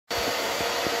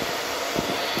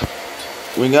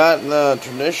We got the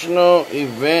traditional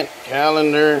event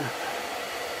calendar.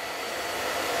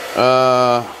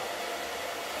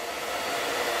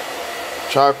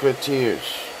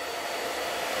 Chocolatiers.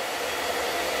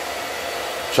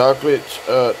 Chocolate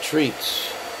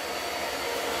treats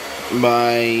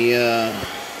by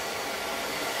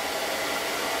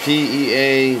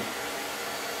PEA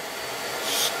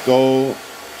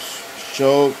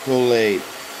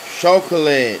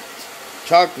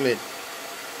Chocolate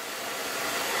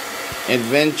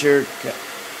Adventure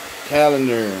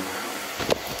Calendar.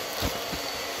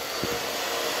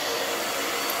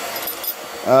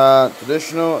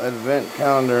 Traditional advent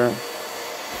calendar.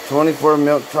 24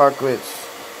 milk chocolates.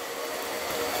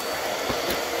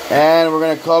 And we're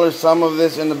going to color some of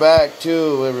this in the back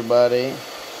too, everybody.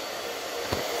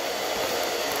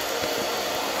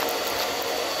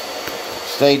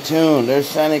 Stay tuned. There's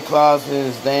Santa Claus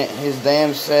and his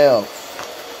damn self.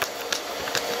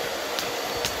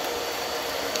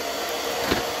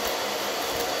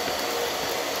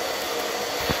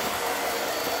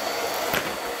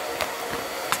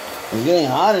 It's getting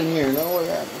hot in here. No, what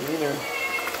happened either.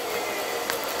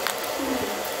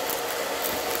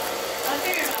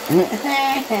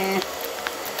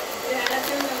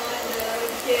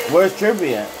 Where's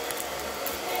Trippy at?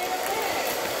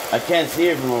 I can't see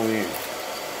her from over here.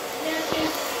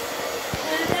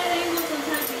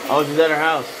 Oh, she's at her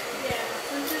house.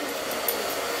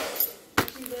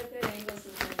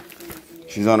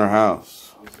 She's on her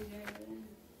house.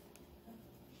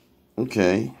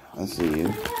 Okay, I see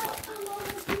you.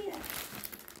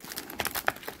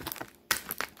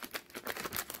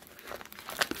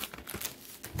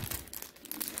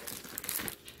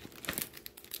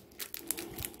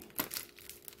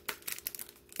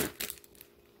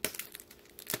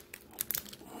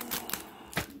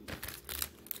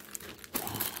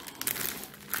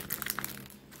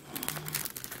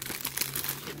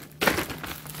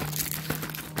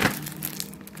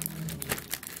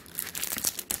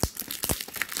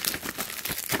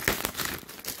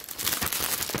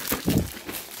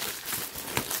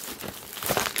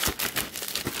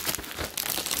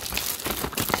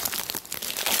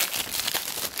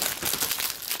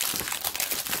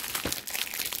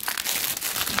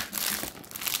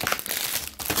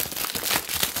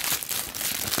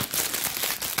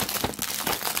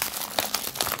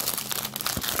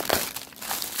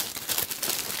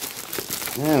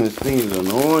 Man, this thing is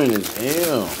annoying as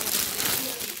hell.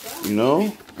 You know?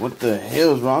 What the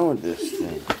hell is wrong with this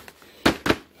thing?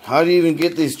 How do you even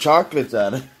get these chocolates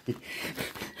out of it?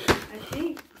 I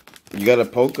think. You gotta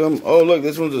poke them? Oh, look,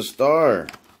 this one's a star.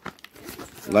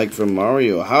 Like from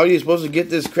Mario. How are you supposed to get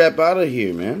this crap out of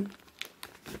here, man?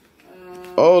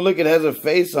 Oh, look, it has a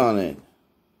face on it.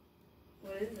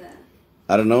 What is that?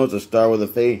 I don't know, it's a star with a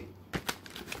face.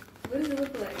 What does it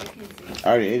look like? I can't see. I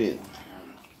already ate it.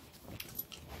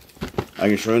 I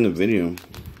can show you in the video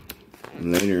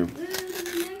later. What is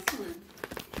the next one?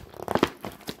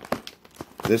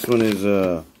 This one is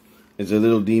a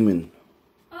little demon.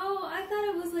 Oh, I thought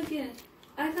it was like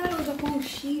I thought it was a whole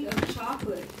sheet of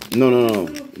chocolate. No.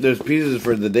 There's pieces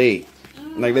for the day.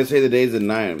 Oh. Like, let's say the day's at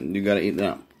 9. You gotta eat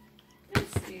them.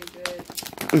 That's stupid.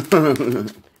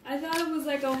 I thought it was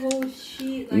like a whole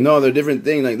sheet. Like, no, they're different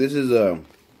things. Like, this is a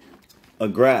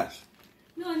grass.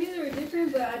 No, I knew they were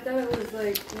different, but I thought it was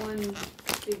like one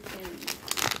big thing.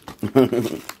 So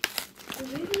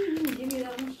they didn't even give you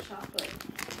that much chocolate.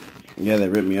 Yeah, they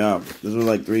ripped me off. This was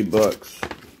like $3.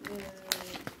 Yeah,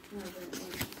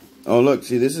 oh, look,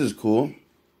 see, this is cool.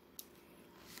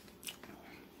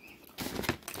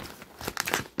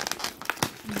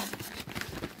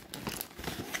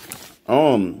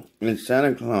 Oh, it's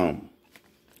Santa Claus.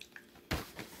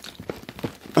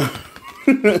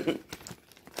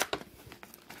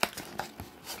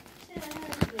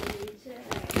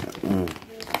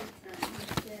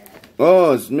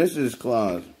 Oh, it's Mrs.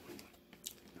 Claus.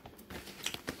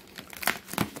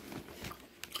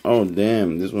 Oh,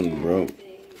 damn, this one broke.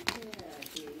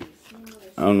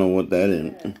 I don't know what that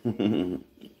is.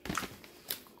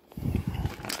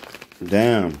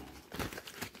 Damn.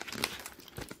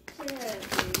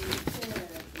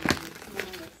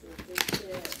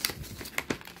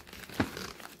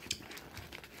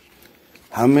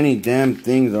 How many damn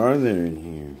things are there in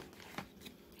here?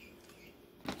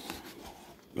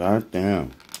 God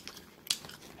damn.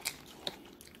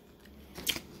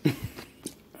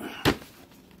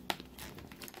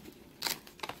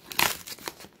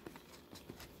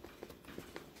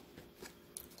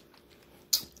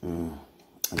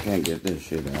 I can't get this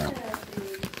shit out.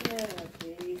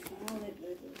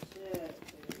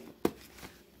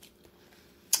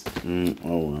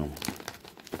 Oh well.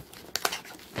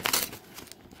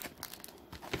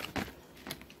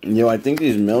 Yo, I think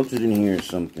these melted in here or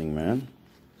something, man.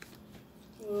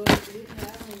 Well, we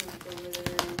have them like over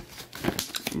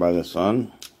there. By the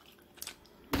sun?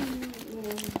 Well,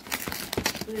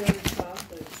 they're on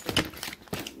chocolate, so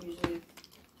usually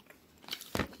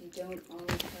you don't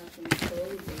always have them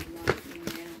closed and not in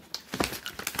there.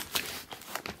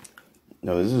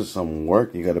 No, this is some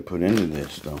work you gotta put into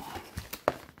this, though.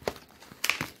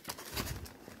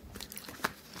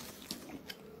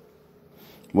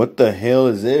 What the hell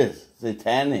is this?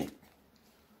 Satanic.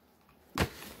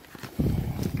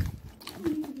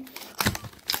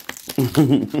 For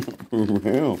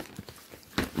real.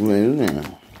 What is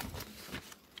that?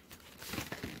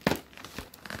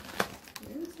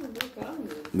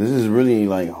 This is really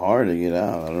like hard to get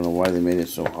out. I don't know why they made it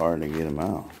so hard to get them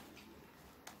out.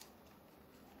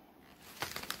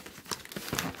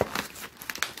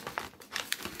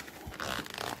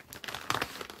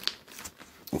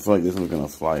 I feel like this one's gonna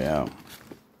fly out.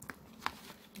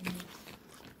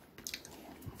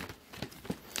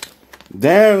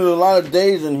 Damn, there's a lot of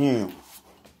days in here.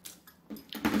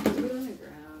 Put it on the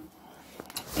ground.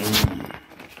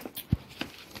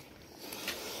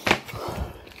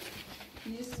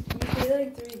 You pay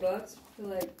like $3 for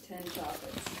like 10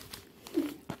 chocolates.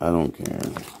 I don't care.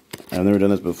 I've never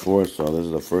done this before, so this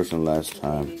is the first and last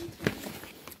time.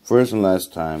 First and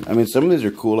last time. I mean, some of these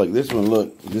are cool. Like this one,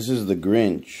 look. This is the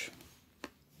Grinch.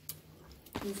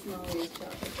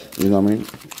 You know what I mean?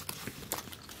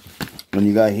 When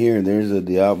you got here, there's a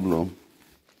Diablo.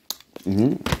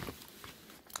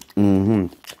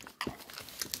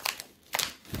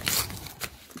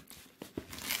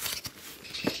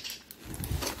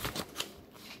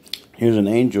 Here's an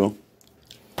angel.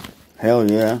 Hell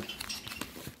yeah.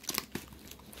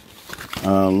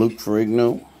 Luke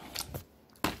Ferrigno.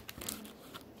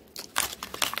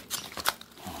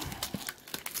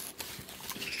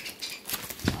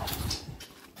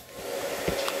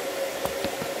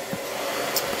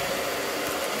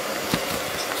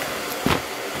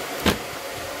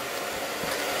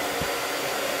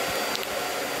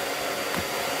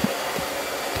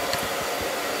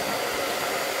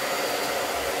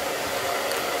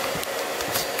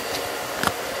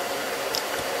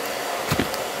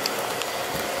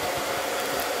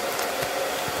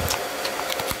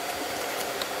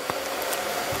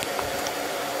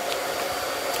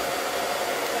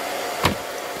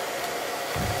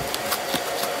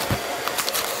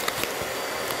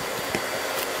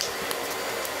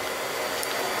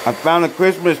 I found a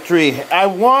Christmas tree. I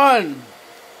won!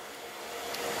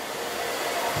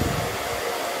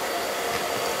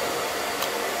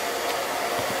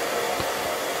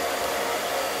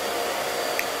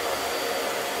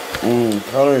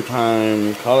 Color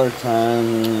time, color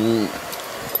time.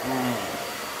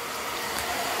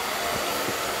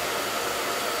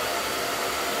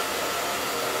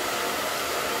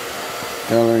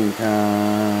 Coloring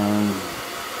time.